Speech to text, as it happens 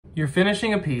You're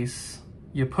finishing a piece,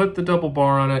 you put the double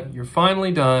bar on it, you're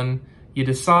finally done, you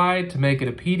decide to make it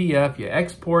a PDF, you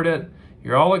export it,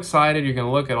 you're all excited, you're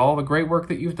gonna look at all the great work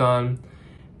that you've done,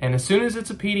 and as soon as it's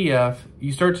a PDF,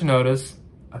 you start to notice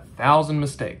 1,000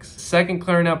 mistakes. Second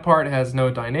clarinet part has no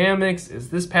dynamics.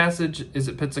 Is this passage, is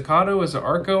it pizzicato? Is it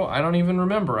arco? I don't even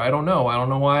remember. I don't know. I don't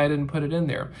know why I didn't put it in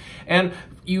there. And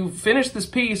you finish this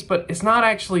piece, but it's not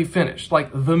actually finished. Like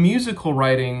the musical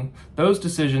writing, those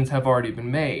decisions have already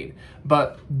been made,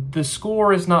 but the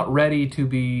score is not ready to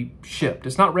be shipped.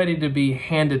 It's not ready to be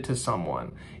handed to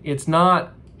someone. It's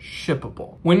not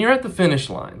shippable. When you're at the finish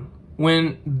line,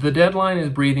 when the deadline is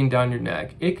breathing down your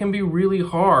neck, it can be really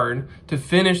hard to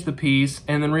finish the piece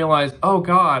and then realize, oh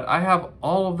God, I have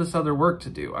all of this other work to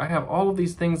do. I have all of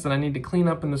these things that I need to clean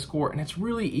up in the score. And it's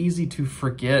really easy to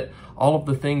forget all of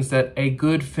the things that a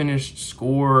good finished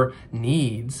score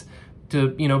needs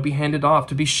to, you know, be handed off,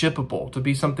 to be shippable, to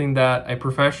be something that a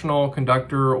professional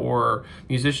conductor or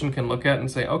musician can look at and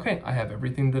say, okay, I have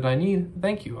everything that I need.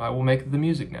 Thank you. I will make the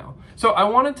music now. So I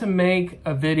wanted to make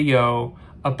a video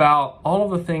about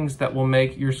all of the things that will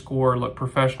make your score look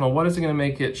professional. What is it going to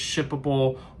make it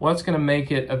shippable? What's going to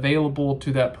make it available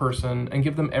to that person and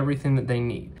give them everything that they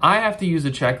need? I have to use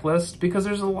a checklist because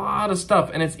there's a lot of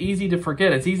stuff and it's easy to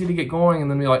forget. It's easy to get going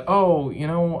and then be like, oh, you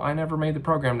know, I never made the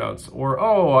program notes, or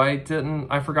oh,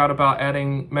 I forgot about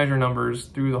adding measure numbers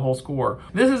through the whole score.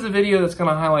 This is a video that's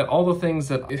going to highlight all the things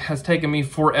that it has taken me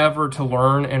forever to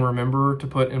learn and remember to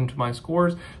put into my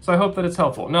scores. So I hope that it's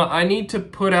helpful. Now, I need to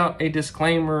put out a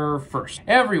disclaimer first.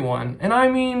 Everyone, and I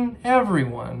mean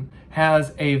everyone,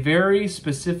 has a very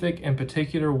specific and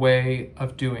particular way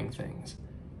of doing things.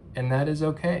 And that is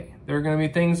okay. There are going to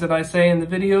be things that I say in the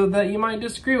video that you might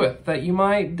disagree with, that you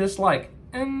might dislike,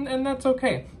 and that's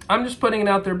okay. I'm just putting it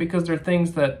out there because they're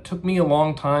things that took me a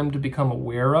long time to become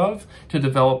aware of, to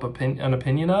develop an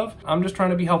opinion of. I'm just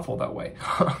trying to be helpful that way.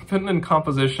 I've been in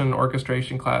composition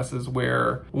orchestration classes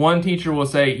where one teacher will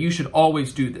say, you should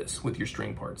always do this with your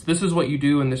string parts. This is what you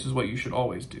do and this is what you should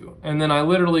always do. And then I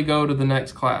literally go to the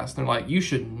next class. They're like, you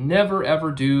should never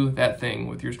ever do that thing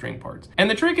with your string parts. And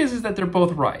the trick is that they're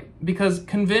both right, because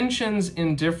conventions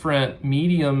in different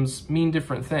mediums mean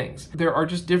different things. There are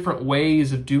just different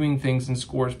ways of doing things in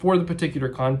scores for the particular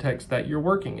context that you're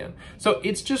working in. So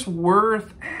it's just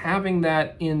worth having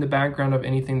that in the background of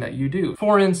anything that you do.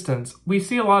 For instance, we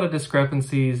see a lot of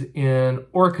discrepancies in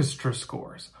orchestra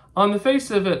scores. On the face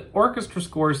of it, orchestra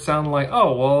scores sound like,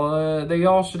 oh, well, they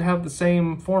all should have the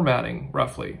same formatting,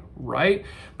 roughly, right?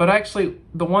 But actually,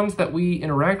 the ones that we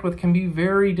interact with can be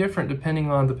very different depending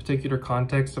on the particular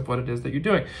context of what it is that you're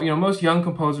doing. You know, most young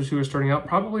composers who are starting out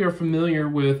probably are familiar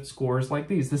with scores like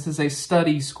these. This is a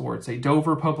study score. It's a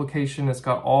Dover publication. It's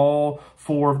got all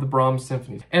 4 of the Brahms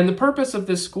symphonies. And the purpose of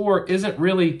this score isn't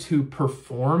really to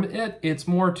perform it. It's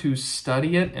more to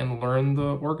study it and learn the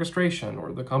orchestration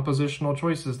or the compositional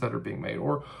choices that are being made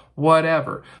or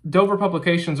whatever. Dover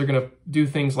publications are going to do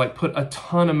things like put a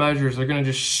ton of measures. They're going to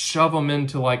just shove them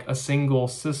into like a single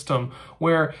system,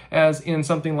 whereas in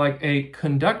something like a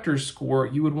conductor score,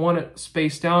 you would want it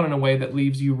spaced out in a way that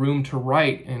leaves you room to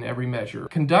write in every measure.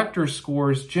 Conductor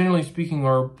scores, generally speaking,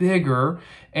 are bigger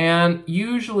and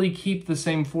usually keep the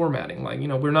same formatting. Like, you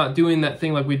know, we're not doing that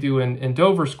thing like we do in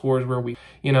Dover scores where we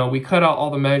cut out all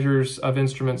the measures of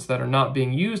instruments that are not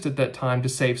being used at that time to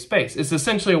save space. It's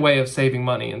essentially a way of saving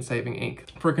money and saving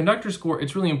ink. For a conductor score,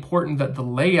 it's really important that the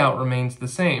layout remains the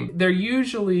same. They're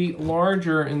usually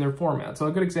larger in their format. So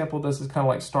a good example of this is kind of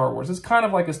like Star Wars. It's kind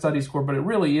of like a study score, but it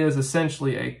really is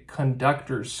essentially a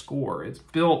conductor score. It's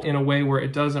built in a way where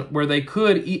where they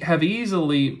could have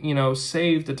easily, you know,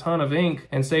 saved a ton of ink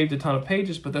and saved a ton of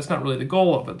pages, but that's not really the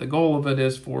goal of it. The goal of it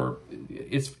is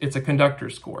it's a conductor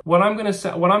score. What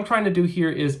I'm trying to do here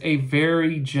is a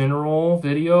very general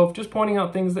video of just pointing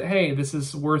out things that, hey, this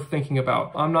is worth thinking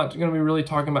about. I'm not going to be really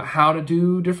talking about how to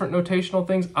do different notational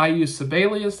things. I use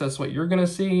Sibelius. That's what you're going to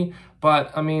see.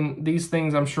 But I mean, these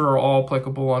things I'm sure are all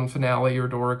applicable on Finale or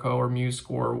Dorico or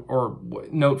MuseScore or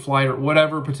Noteflight or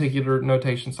whatever particular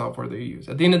notation software that you use.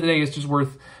 At the end of the day, it's just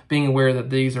worth being aware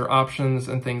that these are options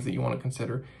and things that you want to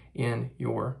consider in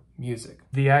your music.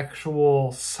 The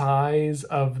actual size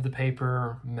of the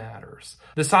paper matters.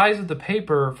 The size of the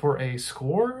paper for a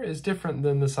score is different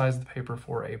than the size of the paper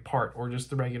for a part or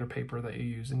just the regular paper that you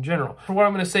use in general. For what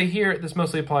I'm going to say here, this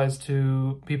mostly applies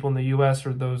to people in the US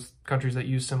or those countries that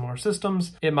use similar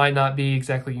systems. It might not be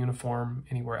exactly uniform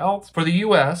anywhere else. For the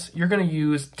US, you're going to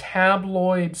use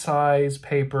tabloid size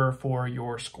paper for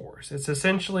your scores. It's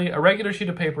essentially a regular sheet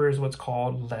of paper is what's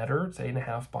called letter. It's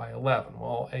 8.5 by 11.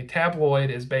 Well, a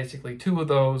tabloid is basically basically 2 of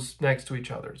those next to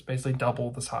each other. It's basically double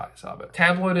the size of it.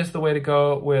 Tabloid is the way to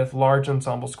go with large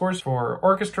ensemble scores for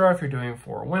orchestra, if you're doing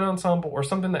for a wind ensemble, or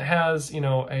something that has, you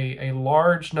know, a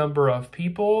large number of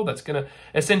people that's going to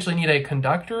essentially need a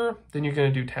conductor, then you're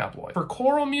going to do tabloid. For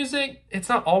choral music, it's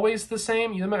not always the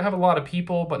same. You might have a lot of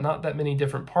people, but not that many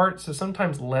different parts. So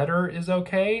sometimes letter is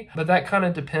okay, but that kind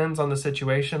of depends on the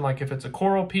situation. Like if it's a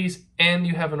choral piece and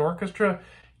you have an orchestra,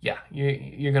 yeah,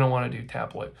 you're going to want to do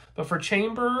tabloid. But for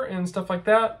chamber and stuff like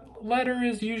that, letter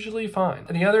is usually fine.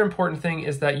 And the other important thing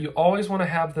is that you always want to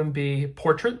have them be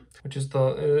portrait, which is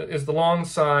the long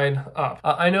side up.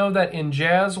 I know that in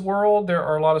jazz world, there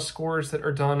are a lot of scores that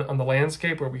are done on the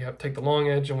landscape where we have to take the long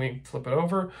edge and we flip it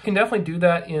over. You can definitely do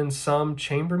that in some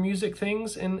chamber music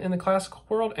things in the classical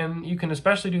world. And you can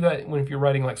especially do that if you're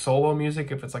writing like solo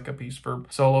music, if it's like a piece for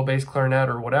solo bass clarinet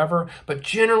or whatever. But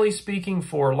generally speaking,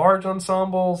 for large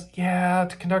ensembles, yeah,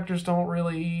 conductors don't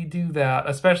really do that,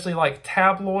 especially like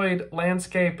tabloid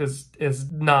landscape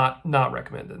is not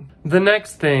recommended. The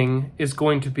next thing is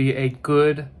going to be a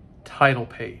good title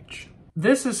page.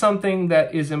 This is something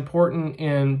that is important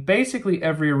in basically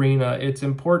every arena. It's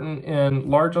important in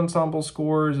large ensemble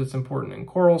scores, it's important in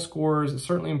choral scores, it's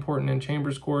certainly important in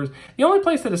chamber scores. The only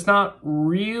place that it's not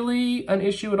really an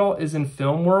issue at all is in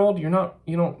film world.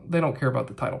 They don't care about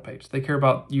the title page. They care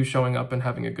about you showing up and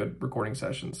having a good recording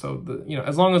session. So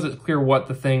as long as it's clear what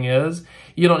the thing is,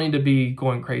 you don't need to be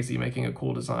going crazy making a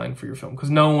cool design for your film, because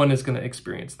no one is going to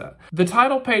experience that. The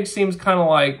title page seems kind of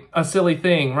like a silly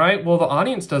thing, right? Well, the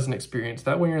audience doesn't experience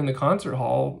that. When you're in the concert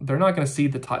hall, they're not going to see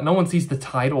the title. No one sees the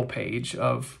title page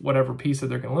of whatever piece that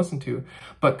they're going to listen to,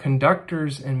 but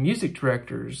conductors and music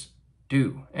directors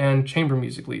do, and chamber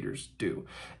music leaders do.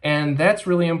 And that's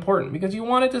really important because you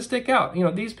want it to stick out.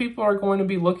 These people are going to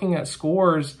be looking at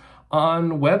scores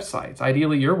on websites,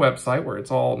 ideally your website where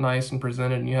it's all nice and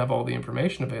presented and you have all the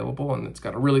information available and it's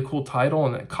got a really cool title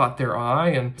and it caught their eye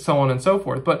and so on and so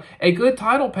forth. But a good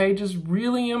title page is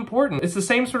really important. It's the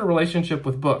same sort of relationship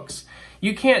with books.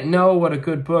 You can't know what a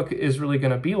good book is really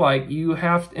going to be like. You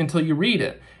have until you read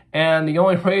it. And the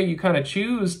only way you kind of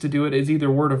choose to do it is either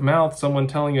word of mouth, someone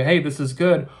telling you, hey, this is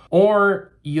good,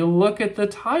 or you look at the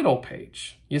title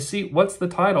page. You see, what's the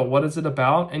title? What is it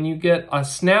about? And you get a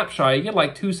snapshot. You get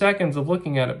like 2 seconds of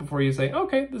looking at it before you say,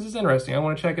 okay, this is interesting. I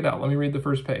want to check it out. Let me read the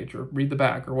first page or read the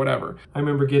back or whatever. I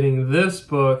remember getting this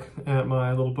book at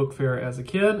my little book fair as a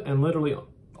kid, and literally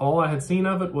all I had seen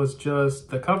of it was just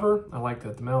the cover. I liked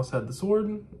that the mouse had the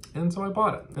sword, and so I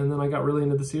bought it. And then I got really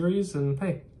into the series, and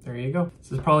hey, there you go.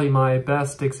 This is probably my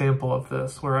best example of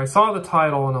this, where I saw the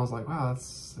title and I was like, wow,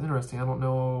 that's interesting. I don't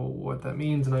know what that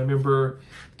means. And I remember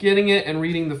getting it and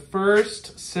reading the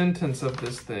first sentence of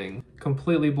this thing,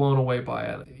 completely blown away by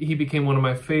it. He became one of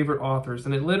my favorite authors.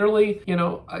 And it literally,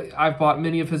 I've bought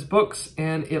many of his books,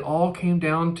 and it all came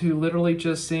down to literally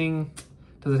just seeing,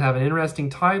 does it have an interesting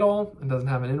title and does it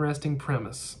have an interesting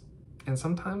premise? And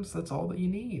sometimes that's all that you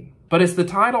need. But it's the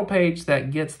title page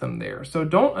that gets them there. So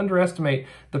don't underestimate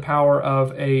the power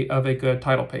of a good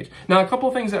title page. Now, a couple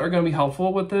of things that are going to be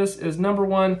helpful with this is, number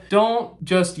one, don't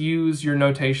just use your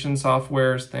notation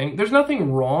software's thing. There's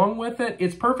nothing wrong with it.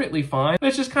 It's perfectly fine.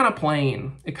 It's just kind of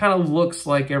plain. It kind of looks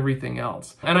like everything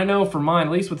else. And I know for mine,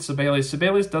 at least with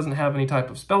Sibelius doesn't have any type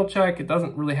of spell check. It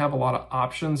doesn't really have a lot of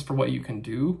options for what you can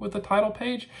do with the title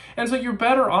page. And so you're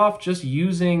better off just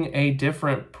using a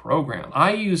different program.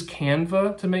 I use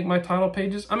Canva to make my title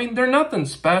pages. I mean, they're nothing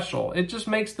special. It just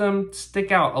makes them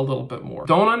stick out a little bit more.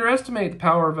 Don't underestimate the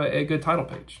power of a good title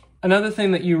page. Another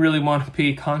thing that you really want to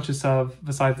be conscious of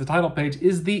besides the title page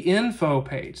is the info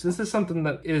page. This is something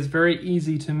that is very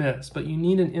easy to miss, but you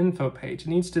need an info page. It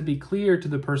needs to be clear to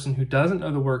the person who doesn't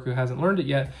know the work, who hasn't learned it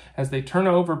yet, as they turn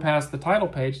over past the title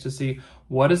page to see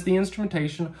what is the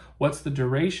instrumentation, what's the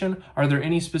duration, are there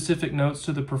any specific notes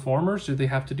to the performers? Do they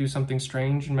have to do something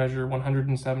strange and measure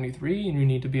 173 and you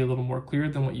need to be a little more clear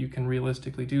than what you can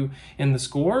realistically do in the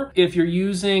score? If you're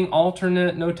using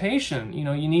alternate notation,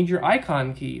 you need your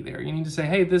icon key there. You need to say,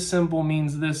 hey, this symbol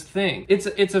means this thing.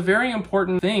 It's a very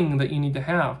important thing that you need to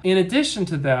have. In addition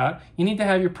to that, you need to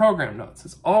have your program notes.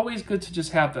 It's always good to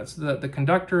just have that so that the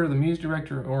conductor, the music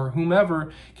director, or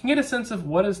whomever can get a sense of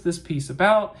what is this piece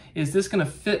about? Is this going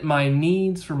to fit my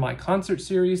needs for my concert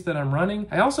series that I'm running?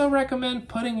 I also recommend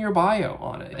putting your bio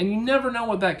on it, and you never know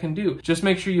what that can do. Just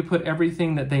make sure you put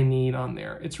everything that they need on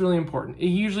there. It's really important. It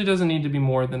usually doesn't need to be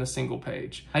more than a single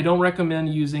page. I don't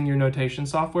recommend using your notation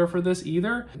software for this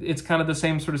either. It's kind of the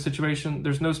same sort of situation.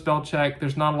 There's no spell check.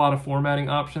 There's not a lot of formatting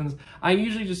options. I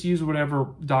usually just use whatever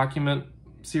document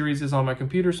series is on my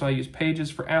computer, so I use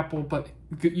Pages for Apple, but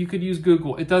you could use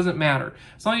Google. It doesn't matter.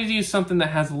 As long as you use something that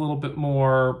has a little bit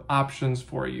more options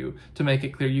for you to make it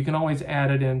clear, you can always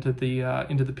add it into the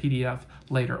PDF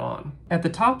later on. At the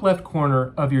top left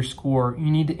corner of your score,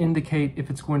 you need to indicate if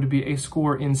it's going to be a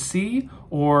score in C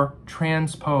or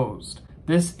transposed.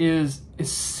 This is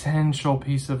essential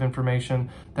piece of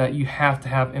information that you have to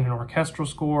have in an orchestral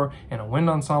score, in a wind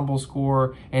ensemble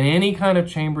score, and any kind of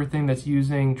chamber thing that's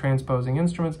using transposing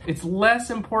instruments. It's less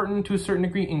important to a certain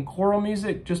degree in choral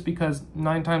music, just because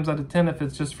 9 times out of 10, if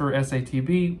it's just for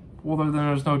SATB, well, then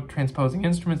there's no transposing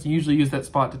instruments. You usually use that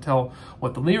spot to tell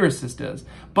what the lyricist is.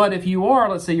 But if you are,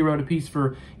 let's say you wrote a piece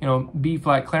for, B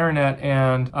flat clarinet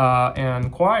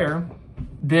and choir,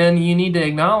 then you need to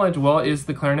acknowledge, well, is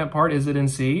the clarinet part, is it in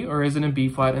C or is it in B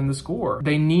flat in the score?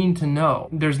 They need to know.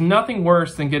 There's nothing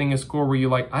worse than getting a score where you're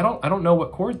like, I don't know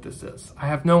what chord this is. I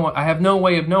have no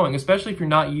way of knowing, especially if you're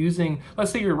not using, let's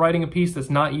say you're writing a piece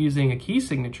that's not using a key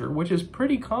signature, which is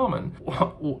pretty common.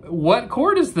 What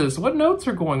chord is this? What notes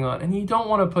are going on? And you don't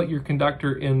want to put your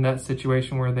conductor in that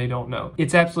situation where they don't know.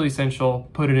 It's absolutely essential.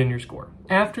 Put it in your score.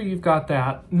 After you've got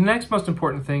that, the next most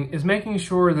important thing is making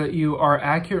sure that you are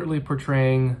accurately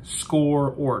portraying score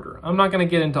order. I'm not going to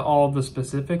get into all of the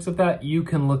specifics of that. You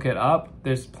can look it up.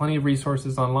 There's plenty of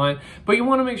resources online, but you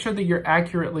want to make sure that you're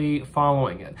accurately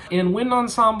following it. In wind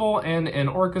ensemble and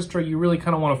orchestra, you really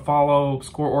kind of want to follow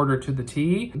score order to the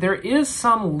T. There is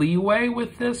some leeway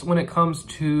with this when it comes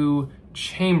to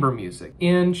chamber music.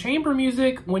 In chamber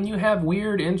music, when you have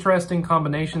weird, interesting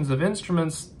combinations of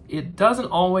instruments, it doesn't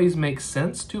always make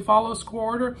sense to follow score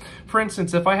order. For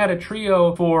instance, if I had a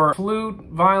trio for flute,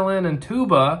 violin, and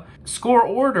tuba, score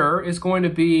order is going to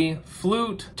be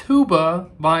flute, tuba,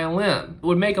 violin. It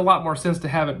would make a lot more sense to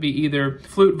have it be either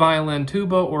flute, violin,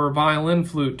 tuba, or violin,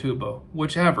 flute, tuba,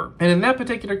 whichever. And in that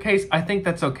particular case, I think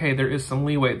that's okay. There is some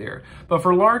leeway there. But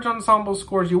for large ensemble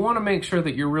scores, you want to make sure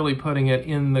that you're really putting it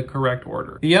in the correct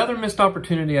order. The other missed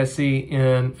opportunity I see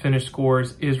in finished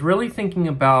scores is really thinking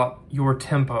about your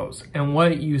tempos and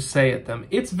what you say at them.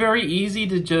 It's very easy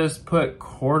to just put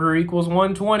quarter equals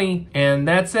 120 and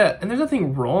that's it. And there's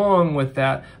nothing wrong with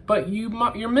that, but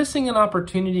you're missing an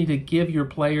opportunity to give your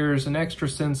players an extra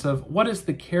sense of what is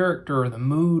the character or the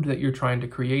mood that you're trying to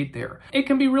create there. It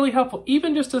can be really helpful.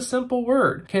 Even just a simple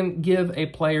word can give a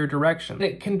player direction.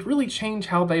 It can really change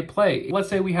how they play. Let's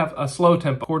say we have a slow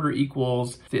tempo, quarter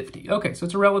equals 50. Okay, so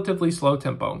it's a relatively slow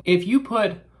tempo. If you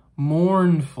put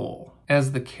mournful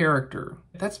as the character,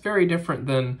 that's very different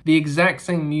than the exact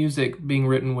same music being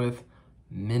written with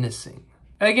menacing.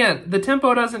 Again, the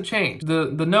tempo doesn't change, the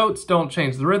notes don't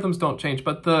change, the rhythms don't change,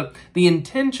 but the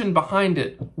intention behind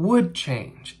it would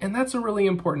change. And that's a really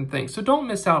important thing. So don't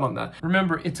miss out on that.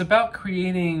 Remember, it's about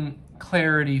creating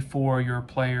clarity for your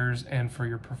players and for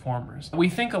your performers. We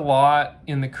think a lot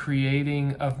in the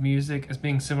creating of music as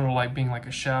being similar to like being like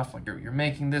a chef, like you're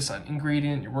making this an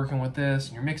ingredient, you're working with this,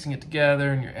 and you're mixing it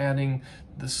together, and you're adding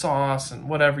the sauce and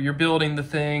whatever, you're building the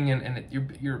thing, and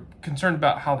you're concerned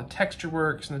about how the texture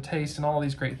works and the taste and all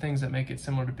these great things that make it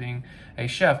similar to being a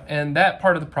chef. And that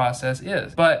part of the process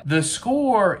is. But the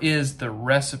score is the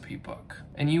recipe book.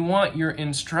 And you want your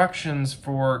instructions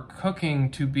for cooking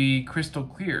to be crystal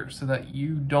clear so that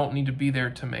you don't need to be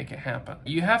there to make it happen.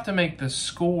 You have to make the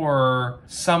score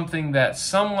something that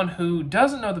someone who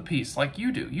doesn't know the piece, like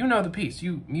you do, you know the piece,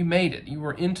 you made it, you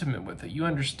were intimate with it, you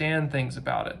understand things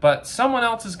about it, but someone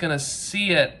else is gonna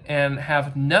see it and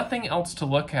have nothing else to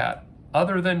look at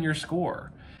other than your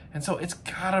score. And so it's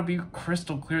gotta be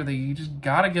crystal clear that you just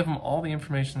gotta give them all the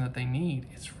information that they need.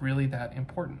 It's really that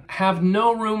important. Have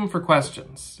no room for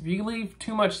questions. If you leave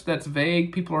too much that's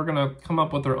vague, people are gonna come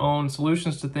up with their own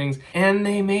solutions to things, and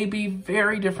they may be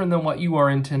very different than what you are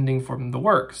intending from the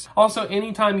works. Also,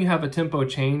 anytime you have a tempo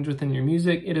change within your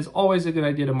music, it is always a good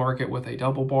idea to mark it with a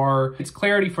double bar. It's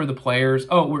clarity for the players.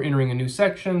 Oh, we're entering a new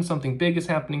section, something big is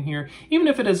happening here. Even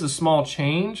if it is a small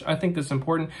change, I think that's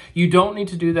important. You don't need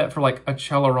to do that for like a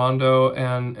cello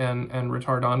and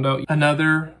retardando.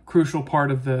 Another crucial part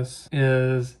of this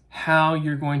is how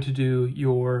you're going to do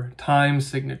your time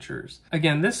signatures.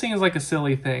 Again, this seems like a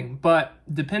silly thing, but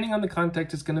depending on the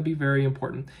context, it's going to be very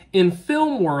important. In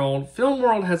film world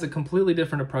has a completely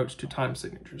different approach to time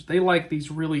signatures. They like these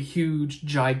really huge,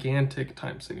 gigantic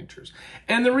time signatures.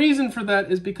 And the reason for that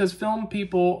is because film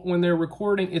people, when they're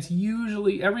recording, it's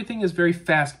usually, everything is very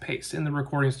fast paced in the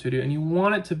recording studio, and you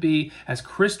want it to be as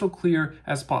crystal clear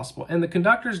as possible. And the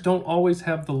conductors don't always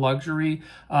have the luxury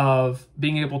of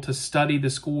being able to study the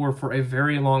score score for a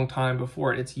very long time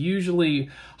before. It's usually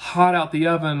hot out the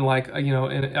oven, like, you know,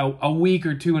 in a week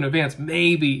or two in advance,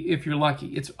 maybe if you're lucky.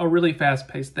 It's a really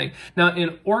fast-paced thing. Now,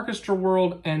 in orchestra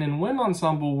world and in wind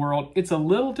ensemble world, it's a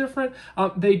little different.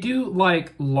 They do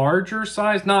like larger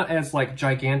size, not as like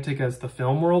gigantic as the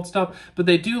film world stuff, but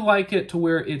they do like it to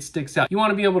where it sticks out. You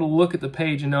want to be able to look at the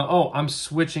page and know, oh, I'm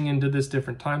switching into this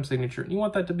different time signature. And you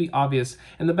want that to be obvious.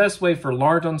 And the best way for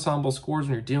large ensemble scores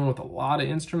when you're dealing with a lot of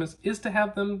instruments is to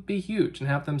have them be huge and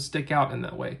have them stick out in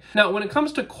that way. Now, when it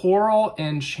comes to choral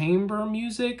and chamber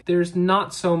music, there's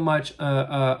not so much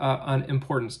an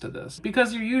importance to this,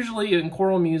 because you're usually in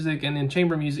choral music and in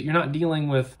chamber music, you're not dealing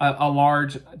with a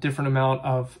large different amount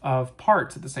of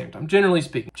parts at the same time. Generally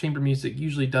speaking, chamber music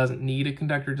usually doesn't need a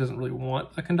conductor, doesn't really want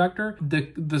a conductor.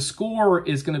 The score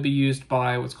is going to be used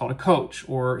by what's called a coach,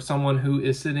 or someone who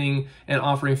is sitting and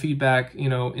offering feedback, you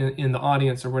know, in the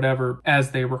audience or whatever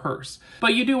as they rehearse.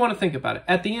 But you do want to think about it.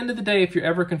 At the end of the day, if you're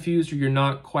ever confused or you're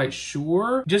not quite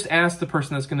sure, just ask the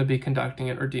person that's going to be conducting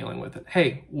it or dealing with it.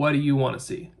 Hey, what do you want to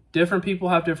see? Different people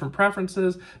have different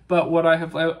preferences, but what I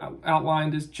have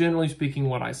outlined is generally speaking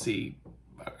what I see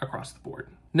across the board.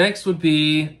 Next would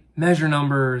be measure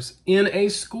numbers. In a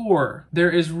score, there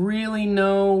is really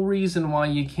no reason why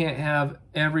you can't have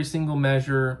every single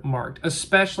measure marked,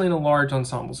 especially in a large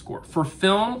ensemble score. For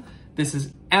film, this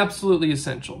is absolutely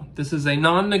essential. This is a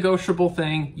non-negotiable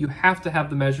thing. You have to have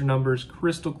the measure numbers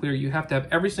crystal clear. You have to have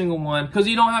every single one, because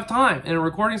you don't have time. In a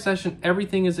recording session,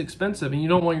 everything is expensive, and you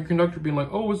don't want your conductor being like,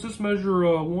 oh, is this measure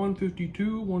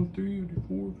 152,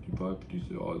 154, 55,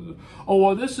 56? Oh,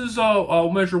 well, this is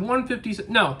measure 156.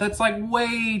 No, that's like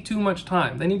way too much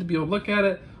time. They need to be able to look at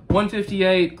it.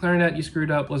 158, clarinet, you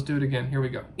screwed up, let's do it again, here we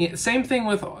go. Same thing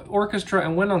with orchestra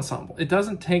and wind ensemble. It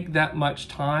doesn't take that much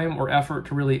time or effort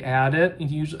to really add it,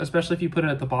 especially if you put it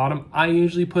at the bottom. I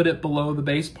usually put it below the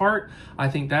bass part. I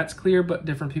think that's clear, but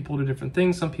different people do different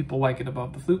things. Some people like it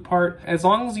above the flute part. As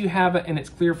long as you have it and it's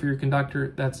clear for your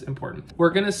conductor, that's important. We're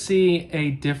gonna see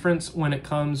a difference when it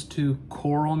comes to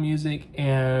choral music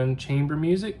and chamber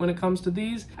music when it comes to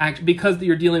these, actually, because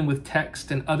you're dealing with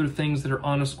text and other things that are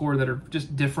on a score that are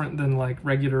just different than like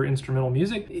regular instrumental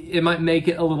music. It might make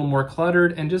it a little more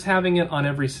cluttered, and just having it on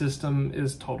every system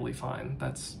is totally fine.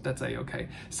 That's a-okay.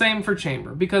 Same for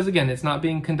chamber, because again, it's not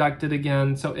being conducted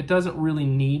again, so it doesn't really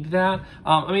need that.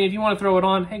 I mean, if you want to throw it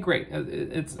on, hey, great.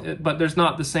 But there's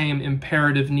not the same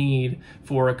imperative need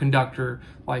for a conductor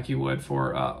like you would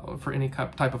for any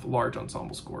type of large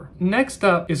ensemble score. Next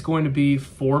up is going to be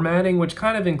formatting, which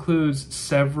kind of includes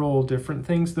several different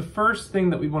things. The first thing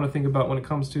that we want to think about when it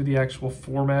comes to the actual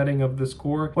formatting of the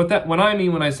score, what I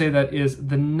mean when I say that is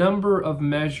the number of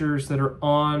measures that are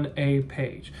on a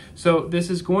page. So this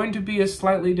is going to be a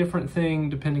slightly different thing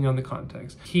depending on the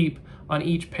context. Keep on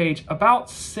each page about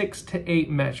 6 to 8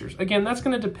 measures. Again, that's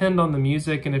going to depend on the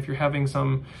music, and if you're having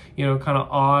some, you know, kind of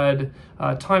odd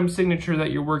time signature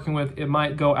that you're working with, it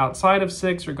might go outside of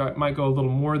 6 or it might go a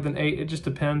little more than 8. It just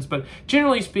depends. But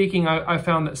generally speaking, I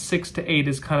found that 6 to 8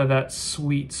 is kind of that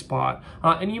sweet spot.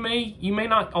 And you may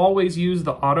not always use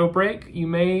the auto break. You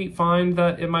may find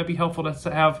that it might be helpful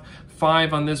to have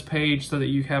 5 on this page so that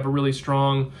you have a really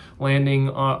strong landing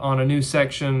on a new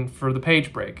section for the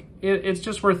page break. It's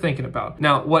just worth thinking about.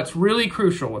 Now, what's really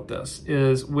crucial with this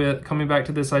is, with coming back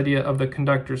to this idea of the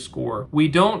conductor score, we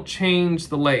don't change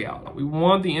the layout. We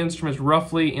want the instruments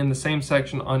roughly in the same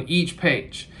section on each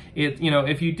page. You know,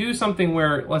 if you do something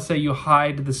where, let's say you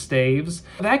hide the staves,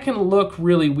 that can look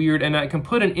really weird, and that can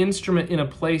put an instrument in a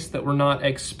place that we're not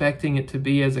expecting it to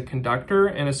be as a conductor,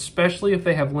 and especially if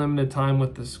they have limited time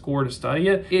with the score to study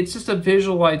it. It's just a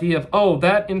visual idea of, oh,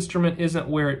 that instrument isn't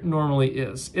where it normally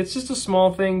is. It's just a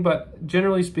small thing, but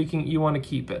generally speaking, you want to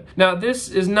keep it. Now, this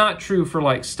is not true for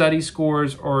like study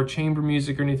scores or chamber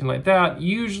music or anything like that.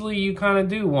 Usually you kind of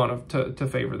do want to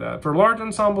favor that. For large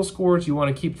ensemble scores, you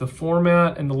want to keep the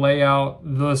format and the layout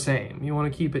the same. You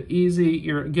want to keep it easy.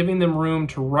 You're giving them room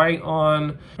to write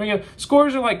on. Again,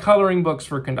 scores are like coloring books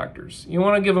for conductors. You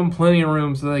want to give them plenty of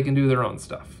room so they can do their own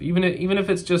stuff, even if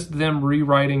it's just them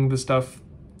rewriting the stuff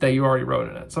that you already wrote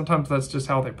in it. Sometimes that's just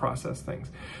how they process things.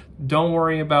 Don't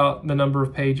worry about the number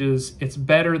of pages. It's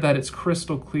better that it's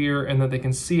crystal clear and that they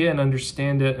can see it and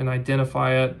understand it and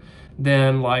identify it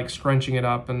than like scrunching it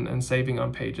up and saving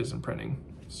on pages and printing.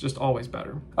 It's just always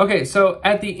better. Okay, so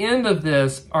at the end of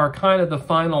this are kind of the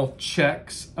final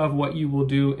checks of what you will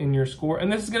do in your score.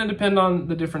 And this is gonna depend on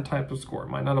the different type of score. It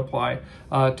might not apply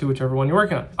to whichever one you're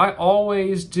working on. I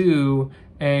always do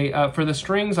For the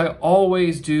strings, I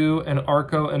always do an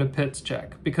Arco and a Pizz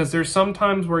check, because there's some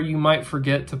times where you might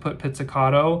forget to put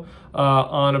pizzicato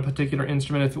on a particular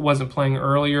instrument if it wasn't playing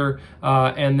earlier,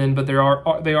 but they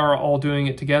are all doing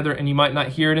it together, and you might not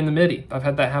hear it in the MIDI. I've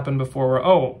had that happen before where,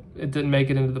 oh, it didn't make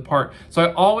it into the part. So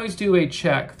I always do a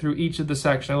check through each of the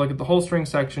sections. I look at the whole string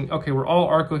section. Okay, we're all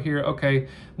Arco here. Okay,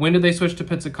 when did they switch to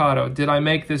pizzicato? Did I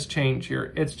make this change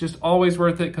here? It's just always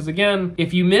worth it, because again,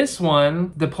 if you miss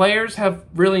one, the players have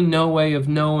really no way of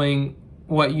knowing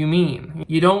what you mean.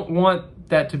 You don't want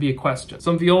that to be a question.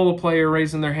 Some viola player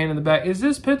raising their hand in the back, is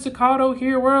this pizzicato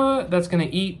here? Where? That's gonna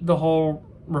eat the whole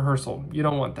rehearsal. You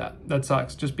don't want that. That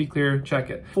sucks. Just be clear, check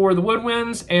it. For the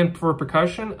woodwinds and for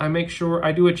percussion, I make sure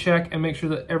I do a check and make sure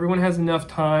that everyone has enough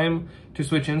time to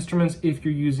switch instruments if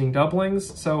you're using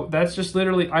doublings. So that's just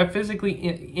literally, I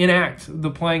physically enact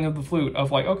the playing of the flute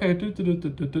of like, okay,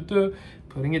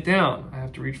 putting it down. I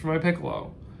have to reach for my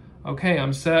piccolo. Okay,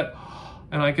 I'm set.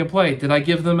 And I can play. Did I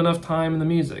give them enough time in the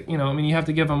music? You know, I mean, you have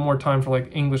to give them more time for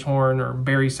like English horn or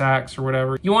bari sax or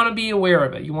whatever. You want to be aware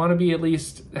of it. You want to be at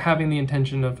least having the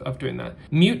intention of doing that.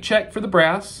 Mute check for the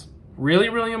brass. Really,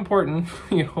 really important.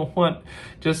 You don't want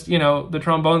just, you know, the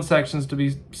trombone sections to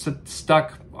be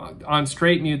stuck on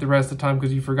straight mute the rest of the time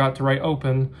because you forgot to write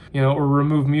open, you know, or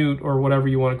remove mute or whatever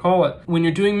you want to call it. When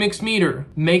you're doing mixed meter,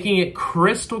 making it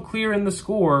crystal clear in the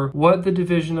score what the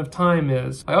division of time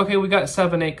is. Like, okay, we got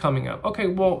 7/8 coming up. Okay,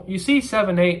 well, you see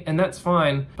 7/8 and that's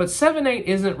fine, but 7/8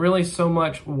 isn't really so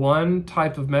much one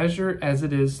type of measure as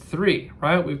it is three,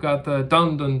 right? We've got the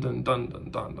dun dun dun dun dun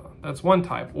dun dun. That's one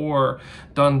type, or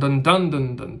dun dun dun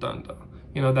dun dun dun dun.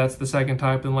 You know, that's the second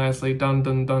type, and lastly, dun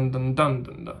dun dun dun dun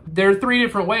dun dun. There are three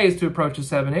different ways to approach a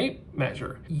 7/8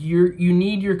 measure. You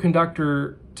need your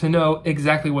conductor to know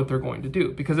exactly what they're going to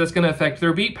do, because that's going to affect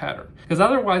their beat pattern. Because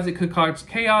otherwise it could cause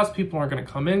chaos. People aren't going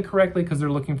to come in correctly because they're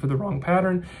looking for the wrong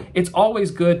pattern. It's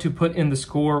always good to put in the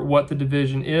score what the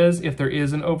division is, if there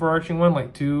is an overarching one,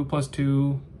 like 2 +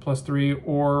 2 + 3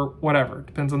 or whatever,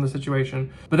 depends on the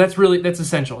situation. But that's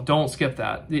essential. Don't skip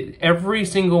that. Every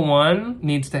single one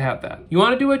needs to have that. You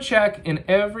want to do a check in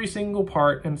every single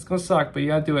part, and it's gonna suck, but you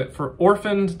gotta do it for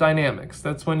Orphaned Dynamics.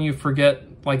 That's when you forget,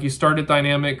 like you started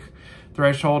dynamic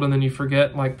threshold and then you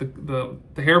forget like the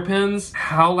hairpins.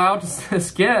 How loud does this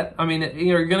get? I mean,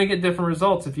 you're gonna get different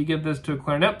results. If you give this to a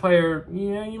clarinet player,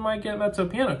 yeah, you might get mezzo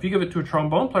piano. If you give it to a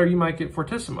trombone player, you might get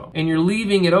fortissimo. And you're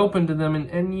leaving it open to them,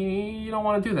 and you don't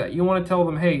want to do that. You want to tell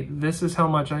them, hey, this is how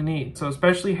much I need. So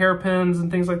especially hairpins and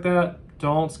things like that,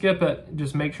 don't skip it.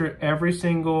 Just make sure every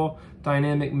single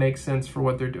dynamic makes sense for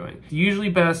what they're doing. It's usually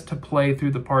best to play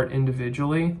through the part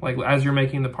individually. Like as you're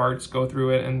making the parts, go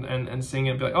through it and sing it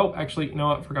and be like, oh, actually, you know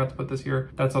what? I forgot to put this here.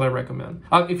 That's what I recommend.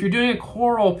 If you're doing a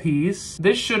choral piece,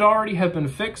 this should already have been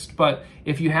fixed, but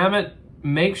if you haven't,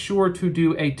 make sure to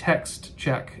do a text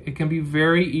check. It can be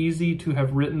very easy to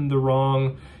have written the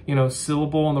wrong, you know,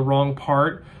 syllable in the wrong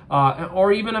part.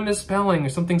 Or even a misspelling or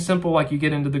something simple like you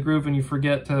get into the groove and you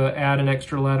forget to add an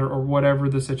extra letter or whatever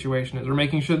the situation is, or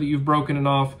making sure that you've broken it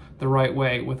off the right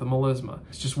way with a melisma.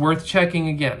 It's just worth checking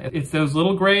again. It's those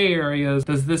little gray areas.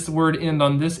 Does this word end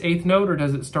on this 8th note or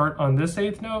does it start on this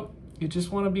 8th note? You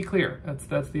just want to be clear.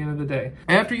 That's the end of the day.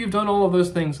 After you've done all of those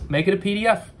things, make it a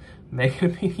PDF. Make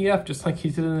it a PDF just like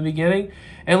you did in the beginning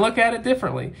and look at it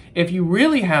differently. If you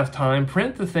really have time,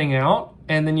 print the thing out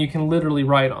and then you can literally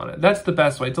write on it. That's the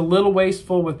best way. It's a little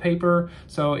wasteful with paper,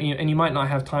 so and you might not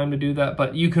have time to do that,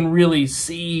 but you can really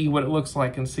see what it looks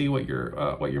like and see what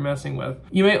you're messing with.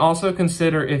 You may also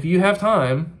consider, if you have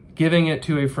time, giving it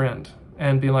to a friend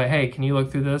and be like, hey, can you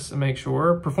look through this and make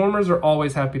sure? Performers are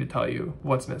always happy to tell you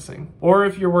what's missing. Or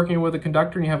if you're working with a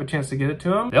conductor and you have a chance to get it to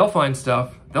them, they'll find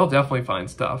stuff. They'll definitely find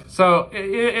stuff. So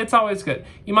it's always good.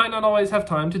 You might not always have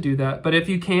time to do that, but if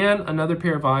you can, another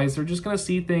pair of eyes, they're just gonna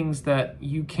see things that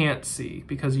you can't see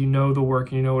because you know the work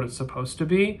and you know what it's supposed to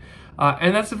be.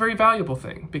 And that's a very valuable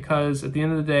thing, because at the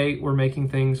end of the day, we're making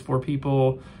things for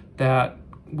people that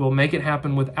will make it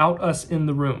happen without us in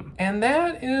the room. And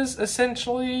that is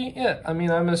essentially it. I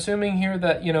mean, I'm assuming here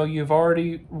that, you know, you've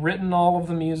already written all of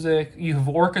the music, you've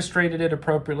orchestrated it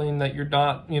appropriately, and that you're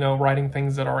not, you know, writing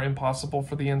things that are impossible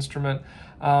for the instrument.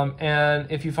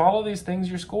 And if you follow these things,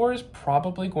 your score is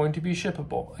probably going to be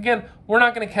shippable. Again, we're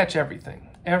not going to catch everything.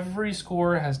 Every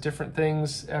score has different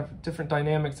things, different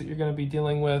dynamics that you're going to be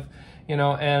dealing with, you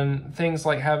know, and things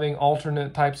like having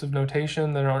alternate types of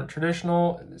notation that aren't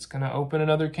traditional. It's going to open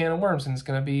another can of worms, and it's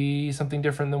going to be something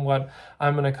different than what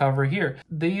I'm going to cover here.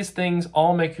 These things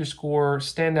all make your score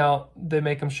stand out. They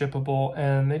make them shippable,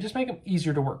 and they just make them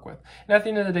easier to work with. And at the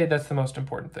end of the day, that's the most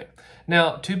important thing.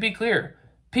 Now, to be clear,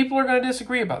 people are going to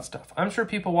disagree about stuff. I'm sure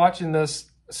people watching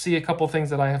this see a couple things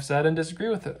that I have said and disagree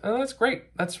with it. And that's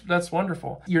great. That's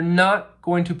wonderful. You're not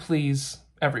going to please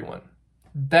everyone.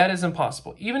 That is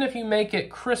impossible. Even if you make it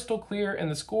crystal clear and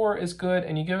the score is good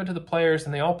and you give it to the players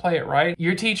and they all play it right,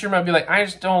 your teacher might be like, I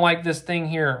just don't like this thing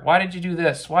here. Why did you do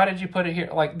this? Why did you put it here?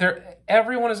 Like,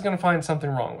 everyone is going to find something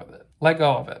wrong with it. Let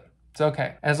go of it. It's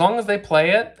okay. As long as they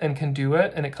play it and can do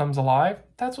it and it comes alive,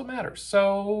 that's what matters.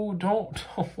 So don't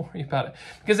worry about it.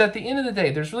 Because at the end of the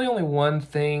day, there's really only one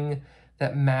thing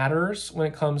that matters when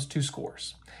it comes to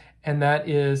scores. And that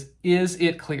is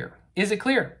it clear? Is it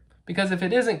clear? Because if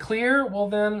it isn't clear, well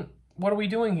then, what are we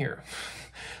doing here?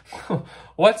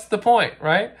 What's the point,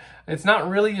 right? It's not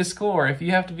really a score. If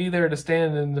you have to be there to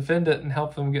stand and defend it and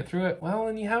help them get through it, well,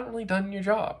 then you haven't really done your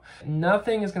job.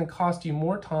 Nothing is going to cost you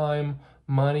more time,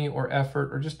 money, or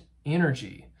effort, or just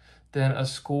energy than a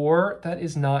score that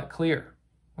is not clear.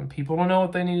 When people don't know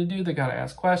what they need to do, they got to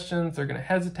ask questions, they're going to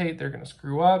hesitate, they're going to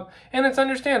screw up, and it's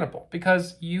understandable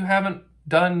because you haven't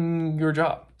done your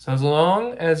job. So as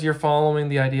long as you're following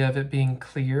the idea of it being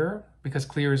clear, because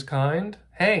clear is kind,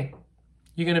 hey,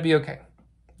 you're going to be okay.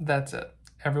 That's it.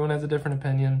 Everyone has a different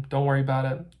opinion. Don't worry about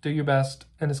it. Do your best,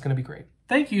 and it's going to be great.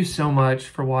 Thank you so much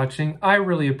for watching. I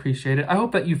really appreciate it. I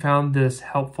hope that you found this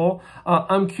helpful.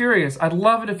 I'm curious. I'd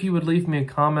love it if you would leave me a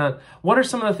comment. What are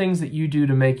some of the things that you do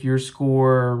to make your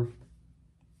score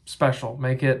special,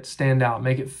 make it stand out,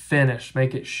 make it finish,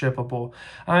 make it shippable?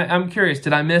 I'm curious,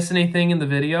 did I miss anything in the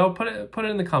video? Put it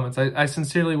in the comments. I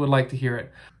sincerely would like to hear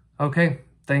it. Okay,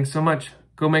 thanks so much.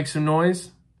 Go make some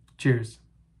noise. Cheers.